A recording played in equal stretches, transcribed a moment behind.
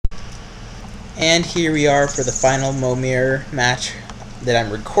And here we are for the final Momir match that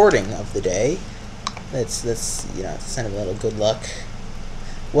I'm recording of the day. Let's send him a little good luck.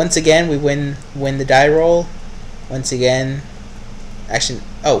 Once again, we win the die roll. Once again, actually,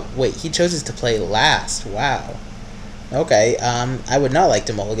 oh wait, he chooses to play last. Wow. Okay, I would not like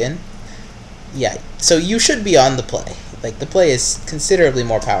to mulligan. Yeah, so you should be on the play. Like, the play is considerably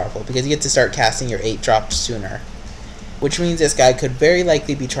more powerful because you get to start casting your 8 drops sooner. Which means this guy could very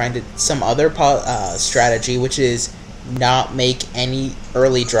likely be trying to some other strategy, which is not make any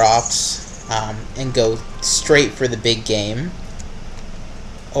early drops and go straight for the big game.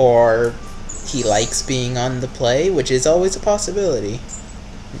 Or he likes being on the play, which is always a possibility.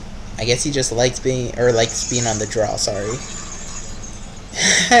 I guess he just likes being on the draw, sorry.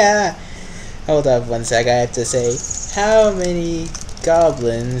 Hold up one sec, I have to say, how many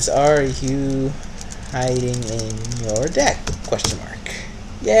goblins are you hiding in your deck? Question mark.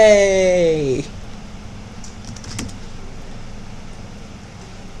 Yay!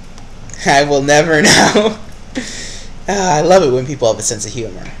 I will never know. I love it when people have a sense of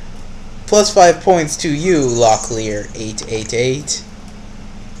humor. Plus 5 points to you, Locklear 888.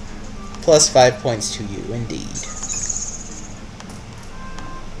 Plus 5 points to you, indeed.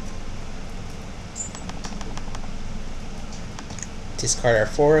 Discard our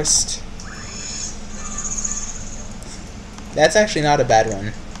forest. That's actually not a bad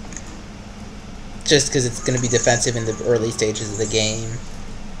one. Just because it's going to be defensive in the early stages of the game.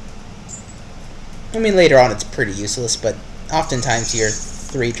 I mean, later on it's pretty useless, but oftentimes your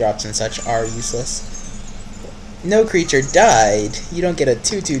 3 drops and such are useless. No creature died. You don't get a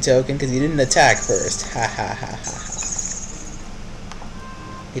 2/2 token because you didn't attack first. Ha ha ha ha ha.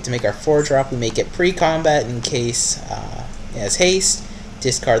 We get to make our 4 drop. We make it pre-combat in case it has haste.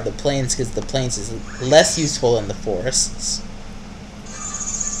 Discard the plains because the plains is less useful than the forests.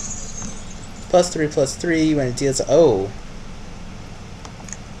 +3/+3 when it deals. Oh.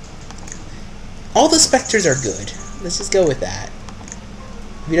 All the specters are good. Let's just go with that.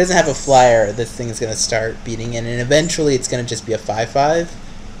 If he doesn't have a flyer, this thing is going to start beating in, and eventually it's going to just be a 5/5.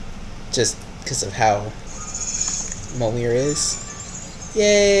 Just because of how Momir is.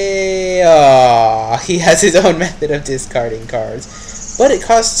 Yay! Aww, he has his own method of discarding cards. But it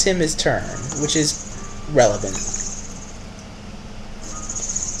costs him his turn, which is relevant.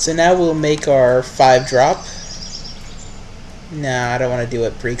 So now we'll make our 5 drop. Nah, I don't want to do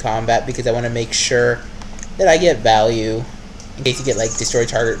it pre-combat because I want to make sure that I get value. In case you get, like, destroy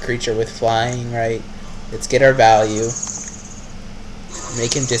target creature with flying, right? Let's get our value.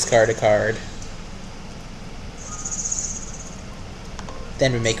 Make him discard a card.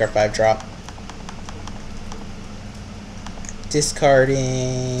 Then we make our 5 drop.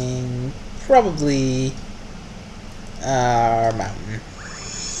 Discarding probably our mountain.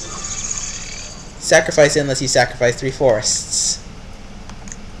 Sacrifice it unless you sacrifice 3 forests.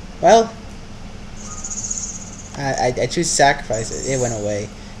 Well, I choose to sacrifice it. It went away.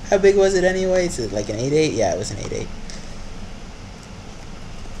 How big was it anyway? Is it like an 8/8? Yeah, it was an 8/8.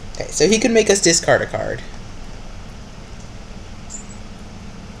 Okay, so he could make us discard a card.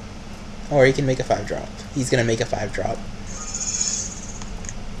 Or he can make a 5 drop. He's gonna make a 5 drop.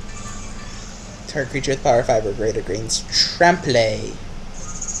 Target creature with power 5 or greater gains trample.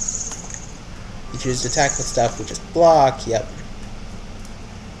 You choose to attack with stuff, we just block, yep.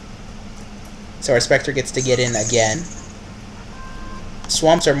 So our Spectre gets to get in again.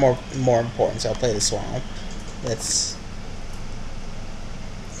 Swamps are more important, so I'll play the Swamp. Let's,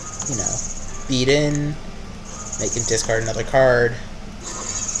 beat in, make him discard another card.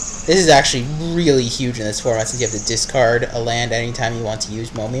 This is actually really huge in this format since you have to discard a land anytime you want to use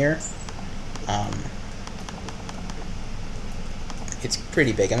Momir. It's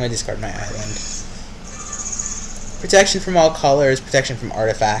pretty big. I'm going to discard my island. Protection from all colors, protection from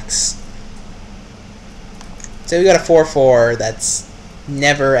artifacts. So we got a 4/4 that's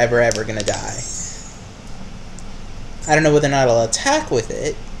never, ever, ever going to die. I don't know whether or not I'll attack with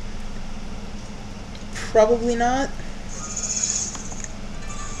it. Probably not.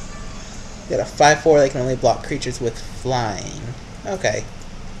 We got a 5/4 that can only block creatures with flying. Okay.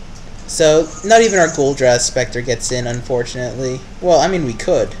 So, not even our Golddrass Spectre gets in, unfortunately. Well, I mean, we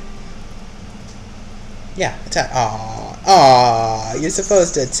could. Yeah, attack. Aww. Aww, you're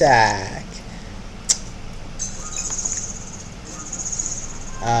supposed to attack.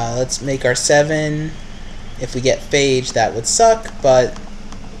 Let's make our 7. If we get Phage, that would suck, but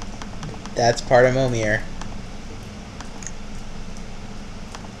that's part of Momir.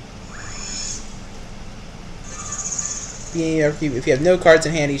 If you have no cards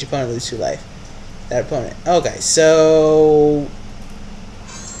in hand, each opponent loses 2 life. That opponent. Okay, so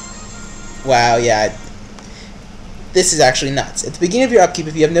Wow, yeah. This is actually nuts. At the beginning of your upkeep,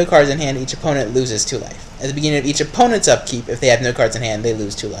 if you have no cards in hand, each opponent loses 2 life. At the beginning of each opponent's upkeep, if they have no cards in hand, they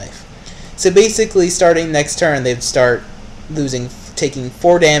lose 2 life. So basically, starting next turn, they'd start taking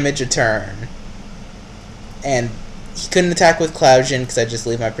 4 damage a turn. And he couldn't attack with Cloudgen because I just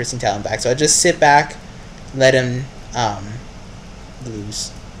leave my Piercing Talon back. So I just sit back, let him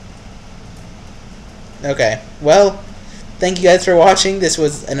lose. Okay, well, thank you guys for watching. This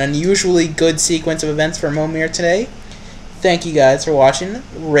was an unusually good sequence of events for Momir today. Thank you guys for watching.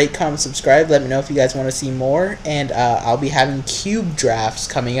 Rate, comment, subscribe. Let me know if you guys want to see more. And I'll be having cube drafts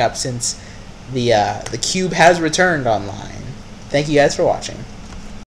coming up since the cube has returned online. Thank you guys for watching.